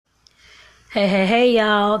Hey,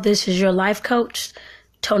 y'all. This is your life coach,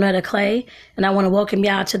 Tonetta Clay, and I want to welcome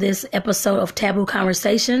y'all to this episode of Taboo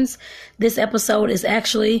Conversations. This episode is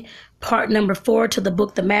actually part number 4 to the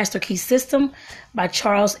book, The Master Key System by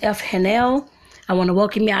Charles F. Haanel. I want to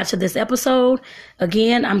welcome y'all to this episode.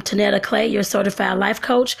 Again, I'm Tonetta Clay, your certified life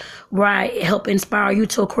coach, where I help inspire you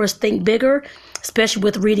to, of course, think bigger, especially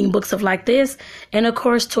with reading books like this, and of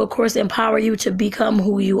course, empower you to become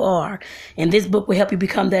who you are. And this book will help you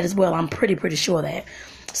become that as well. I'm pretty sure of that.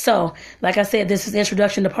 So, like I said, this is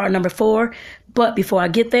introduction to part number 4. But before I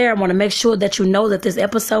get there, I want to make sure that you know that this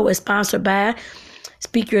episode is sponsored by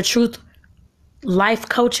Speak Your Truth Life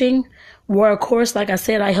Coaching, where, of course, like I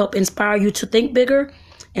said, I help inspire you to think bigger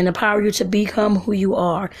and empower you to become who you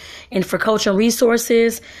are. And for coaching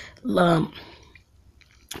resources,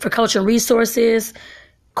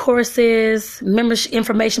 courses, membership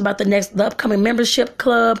information about the upcoming membership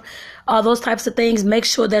club, all those types of things, make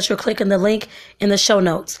sure that you're clicking the link in the show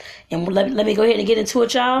notes. And let me go ahead and get into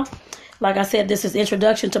it, y'all. Like I said, this is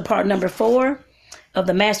introduction to part number 4 of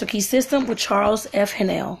the Master Key System with Charles F.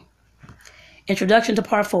 Haanel. Introduction to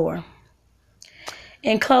part 4.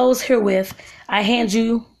 And close herewith, I hand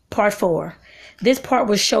you part 4. This part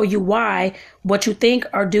will show you why what you think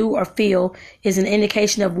or do or feel is an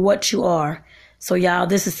indication of what you are. So, y'all,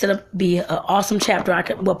 this is set up to be an awesome chapter. I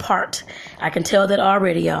can tell that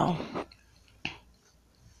already, y'all.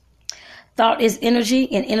 Thought is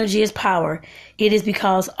energy, and energy is power. It is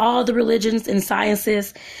because all the religions and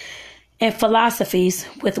sciences and philosophies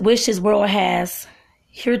with which this world has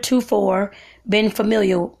heretofore been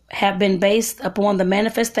familiar have been based upon the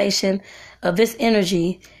manifestation of this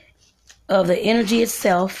energy, of the energy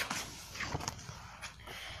itself,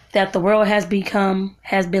 that the world has been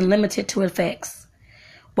limited to effects,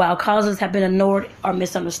 while causes have been ignored or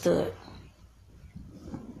misunderstood.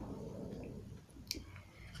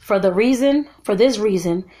 For this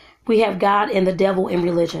reason, we have God and the devil in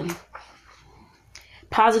religion,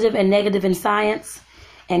 positive and negative in science,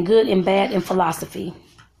 and good and bad in philosophy.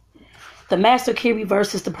 The master key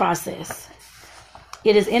reverses the process.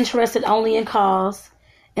 It is interested only in cause,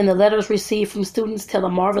 and the letters received from students tell a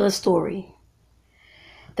marvelous story.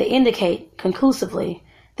 They indicate conclusively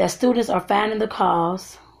that students are finding the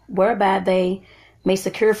cause whereby they may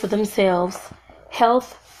secure for themselves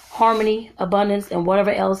health, harmony, abundance, and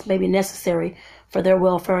whatever else may be necessary for their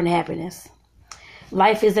welfare and happiness.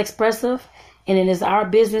 Life is expressive, and it is our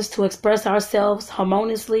business to express ourselves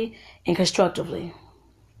harmoniously and constructively.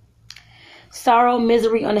 Sorrow,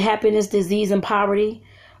 misery, unhappiness, disease, and poverty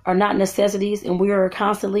are not necessities, and we are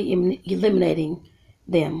constantly eliminating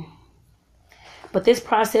them. But this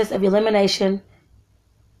process of eliminating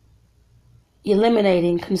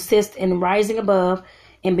consists in rising above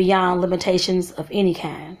and beyond limitations of any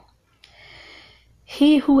kind.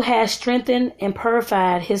 He who has strengthened and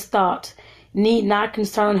purified his thought need not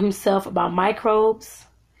concern himself about microbes,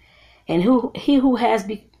 and he who has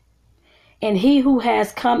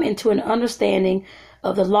come into an understanding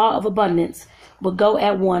of the law of abundance will go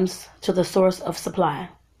at once to the source of supply.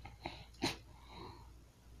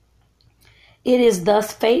 It is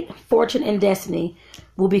thus fate, fortune, and destiny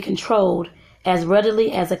will be controlled as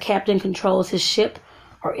readily as a captain controls his ship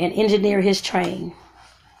or an engineer his train.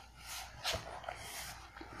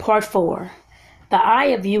 Part 4. The eye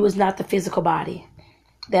of you is not the physical body.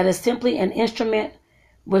 That is simply an instrument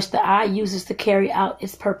which the eye uses to carry out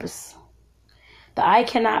its purpose. The eye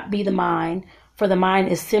cannot be the mind, for the mind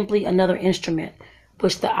is simply another instrument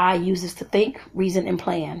which the eye uses to think, reason, and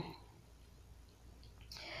plan.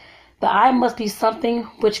 The eye must be something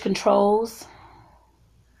which controls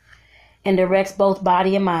and directs both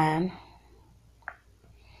body and mind,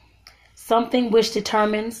 something which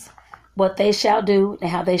determines what they shall do and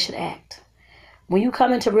how they should act. When you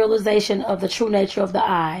come into realization of the true nature of the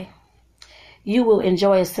eye, you will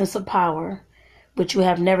enjoy a sense of power which you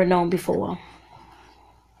have never known before.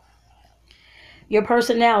 Your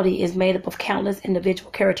personality is made up of countless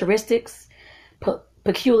individual characteristics,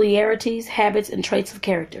 peculiarities, habits, and traits of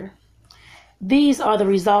character. These are the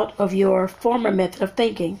result of your former method of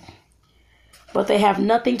thinking, but they have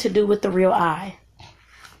nothing to do with the real I.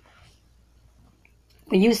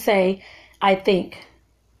 When you say, I think,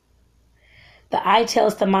 the I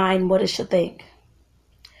tells the mind what it should think.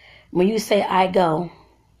 When you say, I go,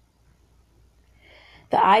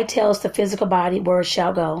 the I tells the physical body where it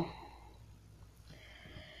shall go.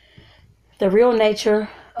 The real nature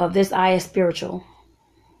of this I is spiritual,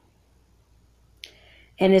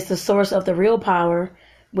 and is the source of the real power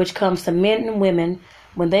which comes to men and women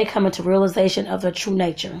when they come into realization of their true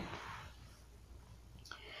nature.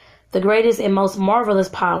 The greatest and most marvelous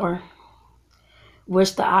power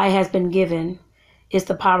which the I has been given, is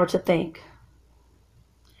the power to think.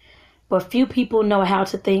 But few people know how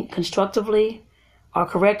to think constructively or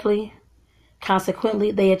correctly.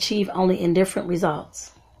 Consequently, they achieve only indifferent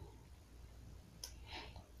results.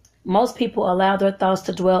 Most people allow their thoughts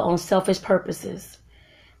to dwell on selfish purposes,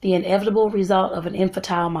 the inevitable result of an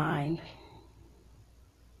infantile mind.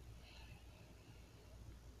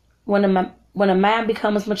 When a mind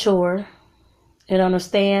becomes mature, it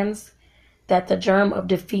understands that the germ of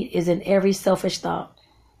defeat is in every selfish thought.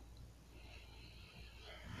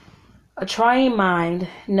 A trained mind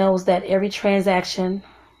knows that every transaction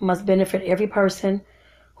must benefit every person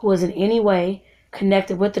who is in any way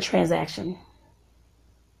connected with the transaction.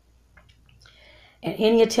 And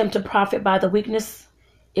any attempt to profit by the weakness,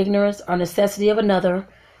 ignorance, or necessity of another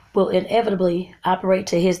will inevitably operate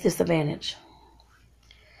to his disadvantage.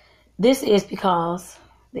 This is because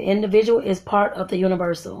the individual is part of the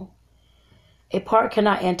universal. A part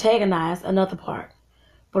cannot antagonize another part,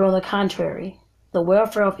 but on the contrary, the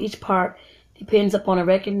welfare of each part depends upon a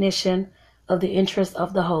recognition of the interest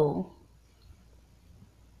of the whole.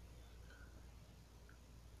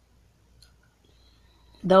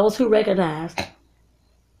 Those who recognize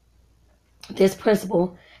this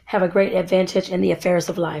principle have a great advantage in the affairs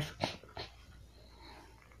of life.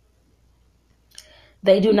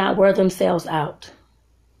 They do not wear themselves out.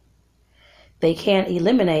 They can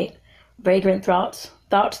eliminate vagrant thoughts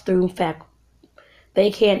through fact.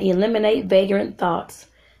 They can eliminate vagrant thoughts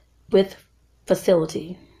with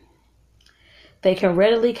facility. They can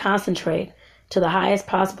readily concentrate to the highest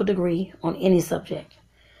possible degree on any subject.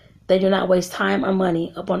 They do not waste time or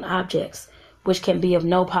money upon objects which can be of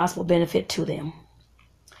no possible benefit to them.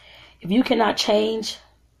 If you cannot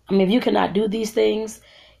do these things,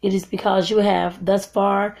 it is because you have thus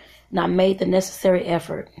far not made the necessary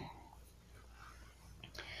effort.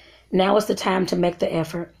 Now is the time to make the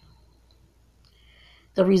effort.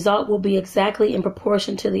 The result will be exactly in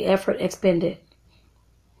proportion to the effort expended.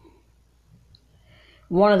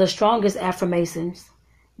 One of the strongest affirmations,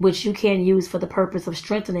 which you can use for the purpose of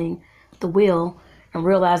strengthening the will and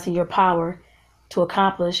realizing your power to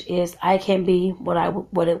accomplish, is I can be what I will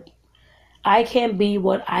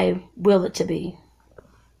it to be.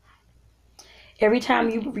 Every time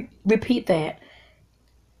you repeat that,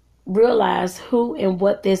 realize who and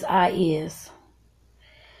what this I is.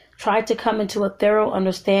 Try to come into a thorough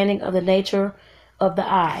understanding of the nature of the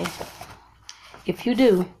I. If you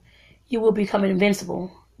do, you will become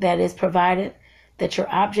invincible. That is, provided that your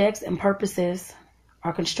objects and purposes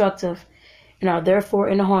are constructive and are therefore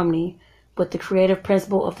in harmony with the creative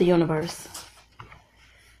principle of the universe.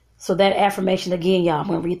 So that affirmation again, y'all, I'm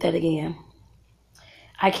going to read that again.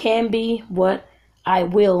 I can be what I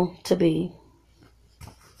will to be.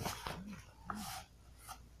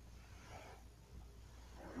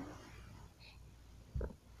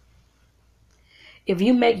 If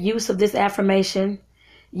you make use of this affirmation,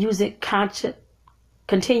 use it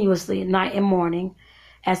continuously, night and morning,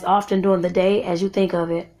 as often during the day as you think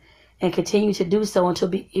of it, and continue to do so until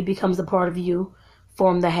it becomes a part of you.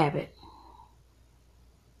 Form the habit.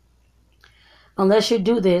 Unless you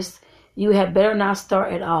do this, you had better not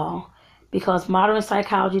start at all, because modern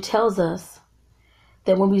psychology tells us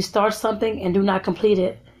that when we start something and do not complete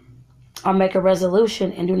it, or make a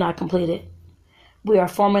resolution and do not complete it, we are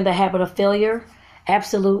forming the habit of failure,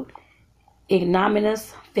 absolute,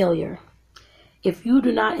 ignominious failure. If you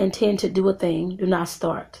do not intend to do a thing, do not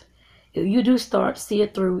start. If you do start, see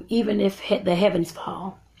it through, even if the heavens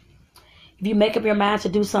fall. If you make up your mind to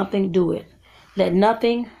do something, do it. Let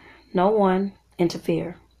nothing, no one,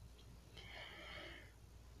 interfere.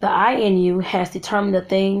 The I in you has determined the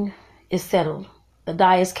thing is settled. The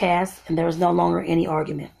die is cast, and there is no longer any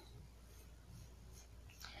argument.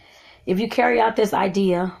 If you carry out this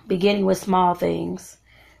idea, beginning with small things,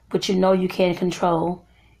 which you know you can control,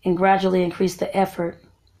 and gradually increase the effort,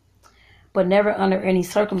 but never under any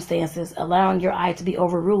circumstances allowing your I to be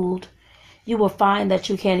overruled, you will find that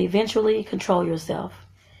you can eventually control yourself.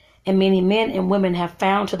 And many men and women have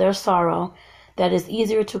found to their sorrow that it's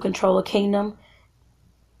easier to control a kingdom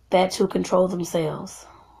than to control themselves.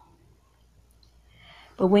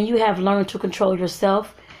 But when you have learned to control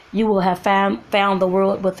yourself, you will have found the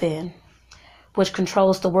world within, which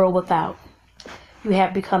controls the world without. You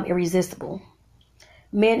have become irresistible.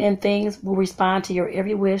 Men and things will respond to your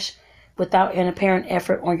every wish without an apparent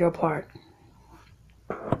effort on your part.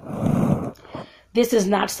 This is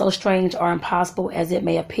not so strange or impossible as it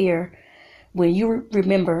may appear when you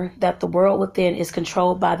remember that the world within is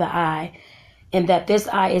controlled by the I, and that this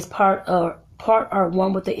I is part or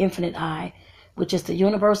one with the infinite I, which is the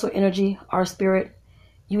universal energy or spirit,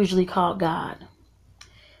 usually called God.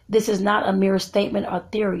 This is not a mere statement or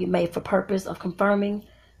theory made for purpose of confirming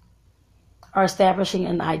or establishing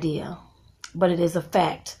an idea, but it is a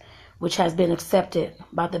fact which has been accepted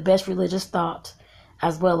by the best religious thought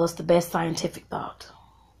as well as the best scientific thought.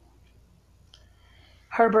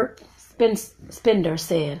 Herbert Spencer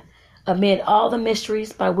said, "Amid all the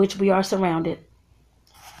mysteries by which we are surrounded,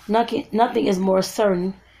 nothing is more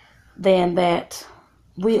certain than that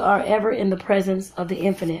we are ever in the presence of the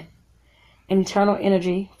infinite and eternal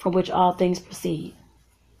energy from which all things proceed."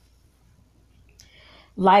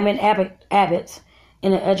 Lyman Abbott,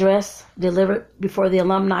 in an address delivered before the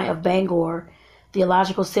alumni of Bangor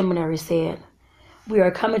Theological Seminary, said, "We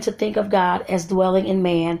are coming to think of God as dwelling in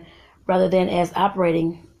man rather than as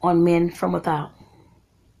operating on men from without."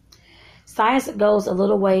 Science goes a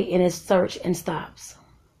little way in its search and stops.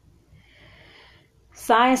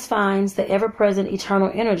 Science finds the ever-present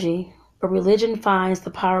eternal energy, but religion finds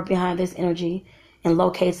the power behind this energy and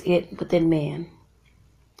locates it within man.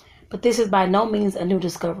 But this is by no means a new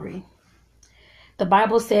discovery. The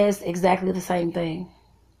Bible says exactly the same thing,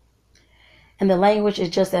 and the language is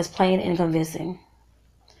just as plain and convincing.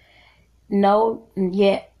 Know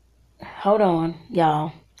ye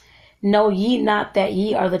not that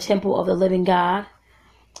ye are the temple of the living God?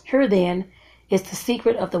 Here then is the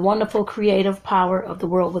secret of the wonderful creative power of the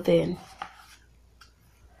world within.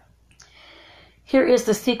 Here is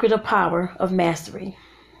the secret of power of mastery.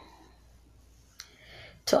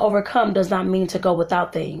 To overcome does not mean to go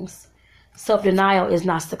without things. Self-denial is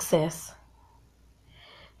not success.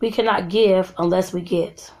 We cannot give unless we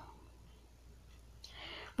get.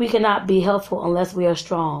 We cannot be helpful unless we are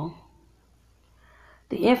strong.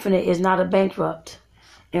 The infinite is not a bankrupt,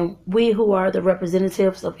 and we who are the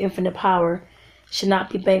representatives of infinite power should not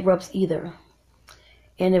be bankrupts either.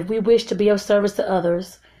 And if we wish to be of service to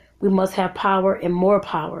others, we must have power and more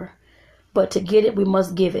power. But to get it, we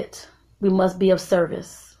must give it. We must be of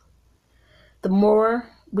service. The more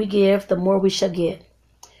we give, the more we shall get.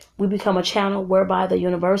 We become a channel whereby the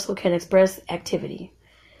universal can express activity.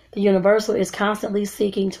 The universal is constantly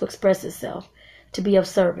seeking to express itself, to be of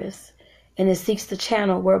service, and it seeks the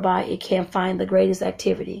channel whereby it can find the greatest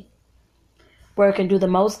activity, where it can do the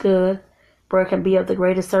most good, where it can be of the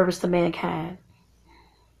greatest service to mankind.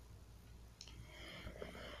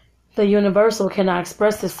 The universal cannot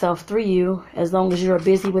express itself through you as long as you are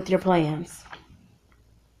busy with your plans,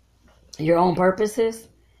 your own purposes.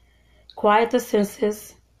 Quiet the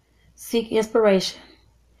senses, seek inspiration,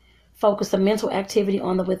 focus a mental activity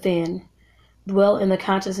on the within, dwell in the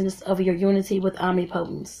consciousness of your unity with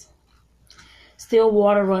omnipotence. Still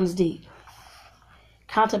water runs deep.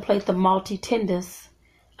 Contemplate the multitudinous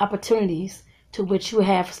opportunities to which you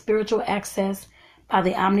have spiritual access by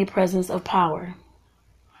the omnipresence of power.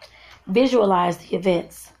 Visualize the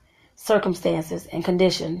events, circumstances, and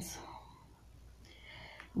conditions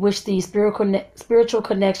which these spiritual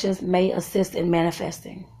connections may assist in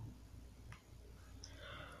manifesting.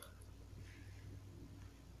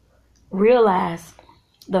 Realize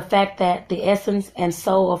the fact that the essence and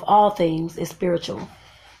soul of all things is spiritual,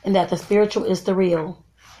 and that the spiritual is the real,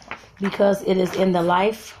 because it is in the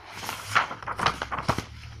life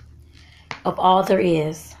of all there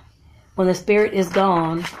is. When the spirit is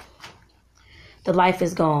gone, the life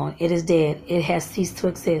is gone. It is dead. It has ceased to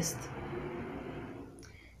exist.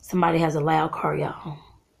 Somebody has a loud car, y'all.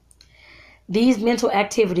 These mental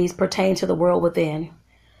activities pertain to the world within,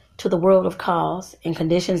 to the world of cause and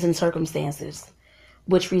conditions and circumstances,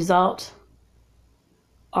 which result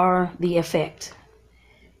are the effect.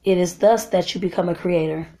 It is thus that you become a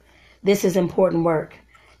creator. This is important work,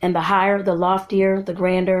 and the higher, the loftier, the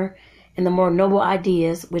grander, and the more noble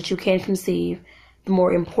ideas which you can conceive, the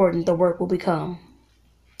more important the work will become.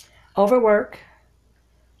 Overwork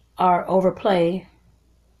or overplay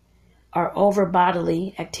or over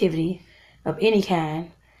bodily activity of any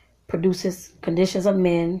kind produces conditions of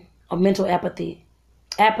mental apathy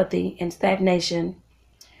and stagnation,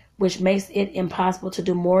 which makes it impossible to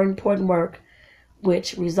do more important work,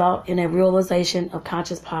 which result in a realization of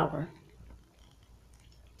conscious power.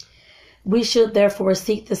 We should therefore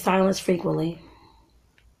seek the silence frequently.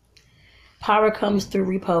 Power comes through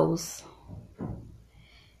repose.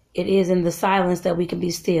 It is in the silence that we can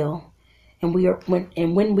be still, and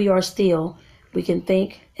when we are still, we can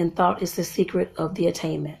think, and thought is the secret of the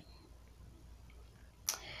attainment.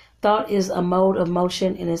 Thought is a mode of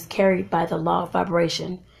motion and is carried by the law of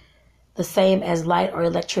vibration, the same as light or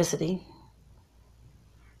electricity.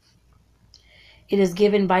 It is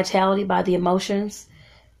given vitality by the emotions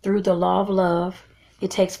through the law of love. It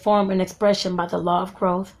takes form and expression by the law of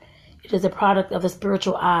growth. It is a product of the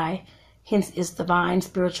spiritual eye, hence its divine,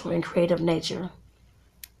 spiritual, and creative nature.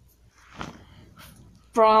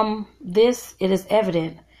 From this, it is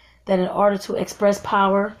evident that in order to express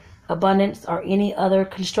power, abundance, or any other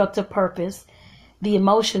constructive purpose, the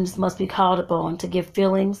emotions must be called upon to give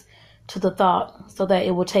feelings to the thought so that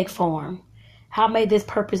it will take form. How may this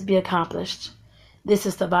purpose be accomplished? This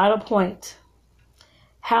is the vital point.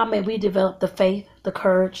 How may we develop the faith, the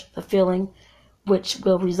courage, the feeling, which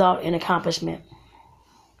will result in accomplishment?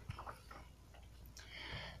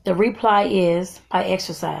 The reply is by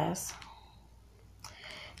exercise.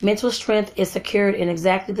 Mental strength is secured in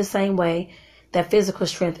exactly the same way that physical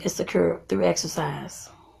strength is secured through exercise.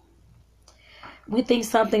 We think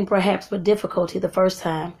something perhaps with difficulty the first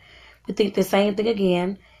time. We think the same thing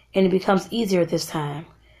again, and it becomes easier this time.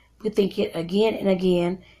 We think it again and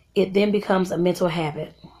again. It then becomes a mental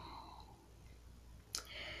habit.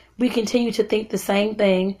 We continue to think the same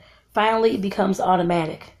thing. Finally, it becomes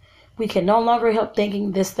automatic. We can no longer help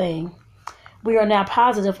thinking this thing. We are now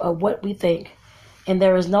positive of what we think, and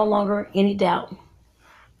there is no longer any doubt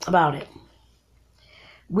about it.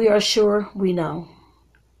 We are sure we know.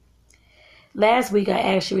 Last week, I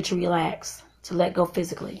asked you to relax, to let go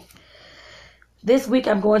physically. This week,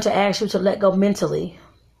 I'm going to ask you to let go mentally.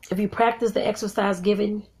 If you practice the exercise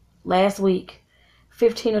given last week,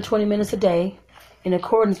 15 or 20 minutes a day, in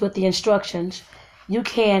accordance with the instructions, you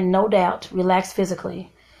can, no doubt, relax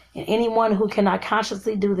physically. And anyone who cannot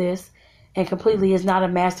consciously do this and completely is not a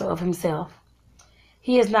master of himself.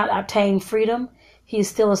 He has not obtained freedom. He is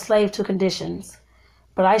still a slave to conditions.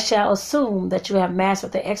 But I shall assume that you have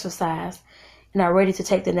mastered the exercise and are ready to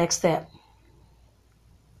take the next step,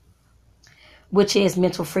 which is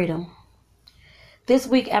mental freedom. This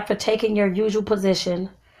week, after taking your usual position,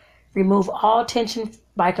 remove all tension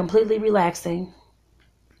by completely relaxing.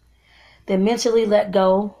 Then mentally let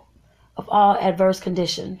go of all adverse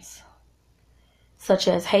conditions, such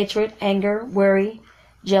as hatred, anger, worry,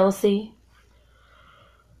 jealousy,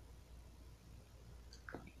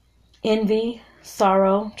 envy,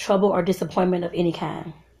 sorrow, trouble, or disappointment of any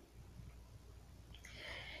kind.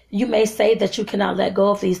 You may say that you cannot let go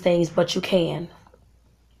of these things, but you can.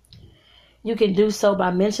 You can do so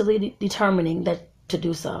by mentally determining that to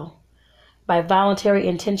do so, by voluntary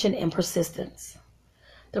intention and persistence.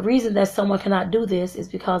 The reason that someone cannot do this is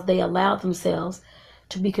because they allow themselves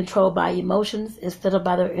to be controlled by emotions instead of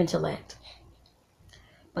by their intellect.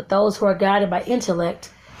 But those who are guided by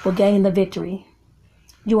intellect will gain the victory.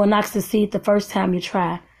 You will not succeed the first time you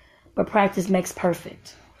try, but practice makes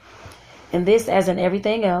perfect. In this, as in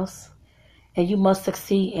everything else, and you must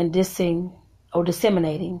succeed in dismissing,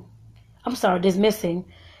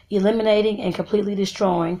 eliminating, and completely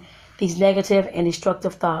destroying these negative and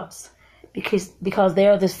destructive thoughts, because they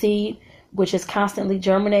are the seed which is constantly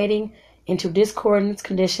germinating into discordant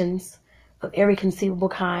conditions of every conceivable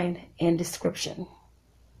kind and description.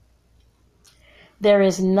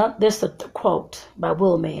 This is a quote by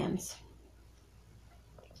Wilmans.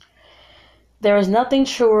 There is nothing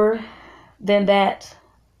truer than that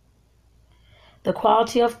the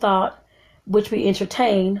quality of thought which we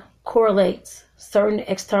entertain correlates certain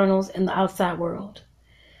externals in the outside world.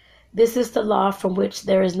 This is the law from which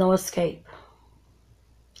there is no escape.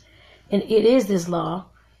 And it is this law,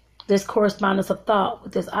 this correspondence of thought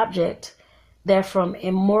with this object, that from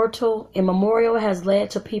immemorial has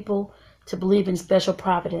led to people to believe in special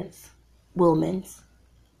providence. Wilmans.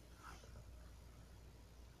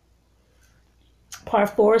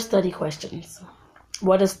 Part 4, study questions.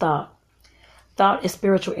 What is thought? Thought is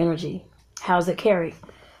spiritual energy. How is it carried?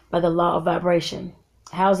 By the law of vibration.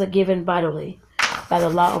 How is it given vitally? By the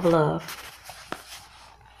law of love.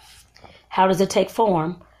 How does it take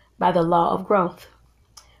form? By the law of growth.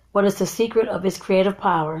 What is the secret of its creative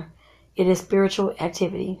power? It is spiritual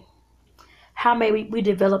activity. How may we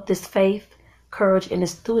develop this faith, courage, and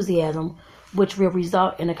enthusiasm which will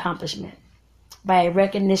result in accomplishment? By a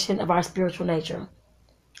recognition of our spiritual nature.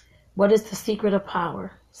 What is the secret of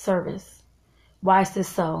power? Service. Why is this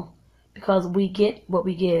so? Because we get what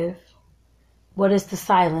we give. What is the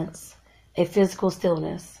silence? A physical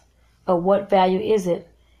stillness. Of what value is it?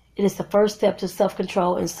 It is the first step to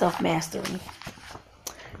self-control and self-mastery.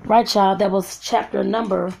 Right, child, that was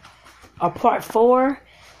part 4.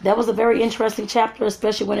 That was a very interesting chapter,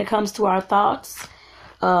 especially when it comes to our thoughts,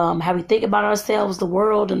 how we think about ourselves, the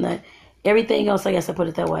world, and everything else. I guess I put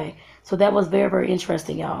it that way. So that was very, very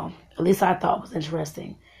interesting, y'all. At least I thought it was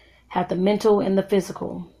interesting. Have the mental and the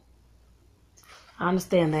physical. I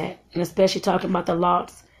understand that. And especially talking about the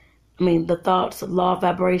thoughts, law of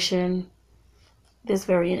vibration,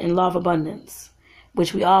 and law of abundance,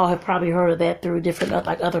 which we all have probably heard of that through different,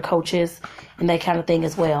 like other coaches and that kind of thing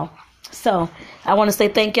as well. So I want to say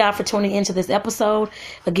thank y'all for tuning into this episode.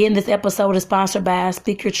 Again, this episode is sponsored by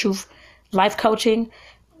Speak Your Truth Life Coaching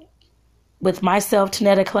with myself,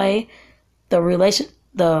 Tanetta Clay, the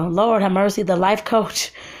Lord have mercy, the life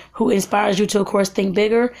coach who inspires you to, of course, think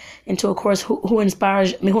bigger, and to, of course, who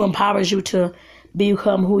empowers you to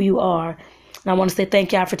become who you are. And I want to say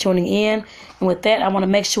thank y'all for tuning in. And with that, I want to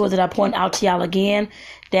make sure that I point out to y'all again,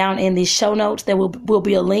 down in these show notes, there will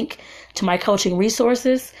be a link to my coaching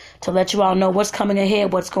resources to let you all know what's coming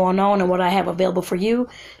ahead, what's going on, and what I have available for you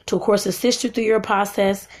to, of course, assist you through your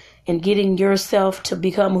process in getting yourself to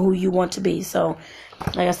become who you want to be. So,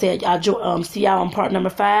 like I said, I'll see y'all on part number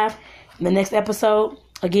 5 in the next episode.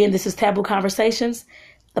 Again, this is Taboo Conversations,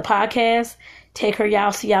 the podcast. Take care,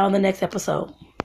 y'all. See y'all in the next episode.